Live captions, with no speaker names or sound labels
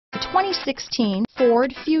2016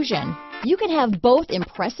 Ford Fusion. You can have both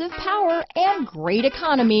impressive power and great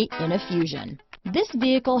economy in a Fusion. This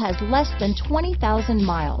vehicle has less than 20,000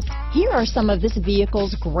 miles. Here are some of this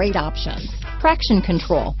vehicle's great options: traction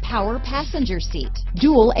control, power passenger seat,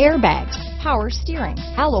 dual airbags, power steering,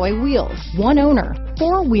 alloy wheels, one owner,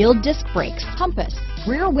 four-wheel disc brakes, compass,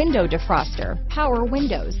 rear window defroster, power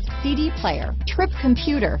windows, CD player, trip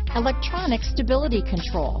computer, electronic stability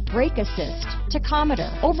control, brake assist, tachometer,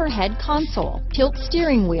 overhead console, tilt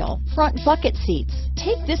steering wheel, front bucket seats.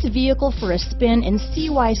 Take this vehicle for a spin and see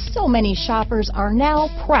why so many shoppers are now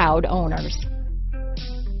proud owners.